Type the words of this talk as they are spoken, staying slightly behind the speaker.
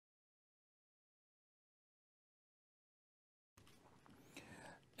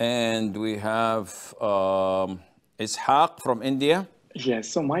And we have Ishaq from India. Yes,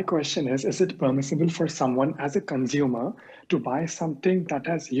 so my question is it permissible for someone as a consumer to buy something that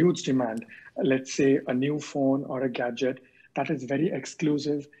has huge demand, let's say a new phone or a gadget that is very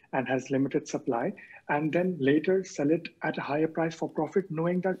exclusive and has limited supply, and then later sell it at a higher price for profit,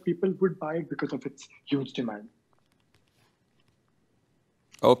 knowing that people would buy it because of its huge demand?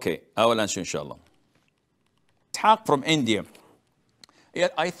 Okay, I will answer inshallah. Ishaq from India. Yeah,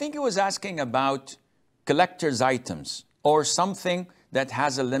 I think he was asking about collector's items or something that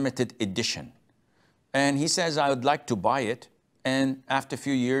has a limited edition. And he says, I would like to buy it and after a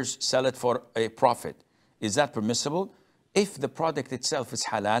few years sell it for a profit. Is that permissible? If the product itself is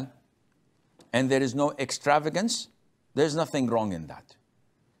halal and there is no extravagance, there's nothing wrong in that.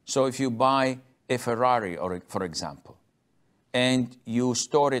 So if you buy a Ferrari, or for example, and you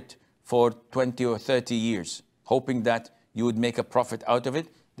store it for 20 or 30 years, hoping that you would make a profit out of it,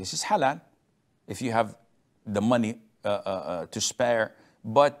 this is halal, if you have the money to spare.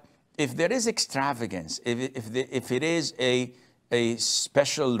 But if there is extravagance, if it is a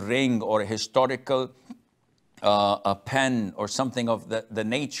special ring or a historical a pen or something of the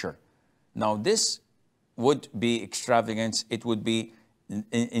nature, now this would be extravagance. It would be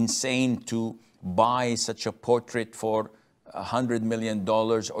insane to buy such a portrait for $100 million,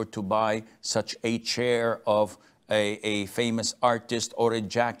 or to buy such a chair of a famous artist, or a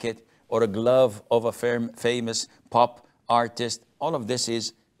jacket or a glove of a famous pop artist. All of this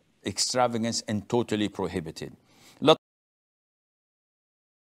is extravagance and totally prohibited.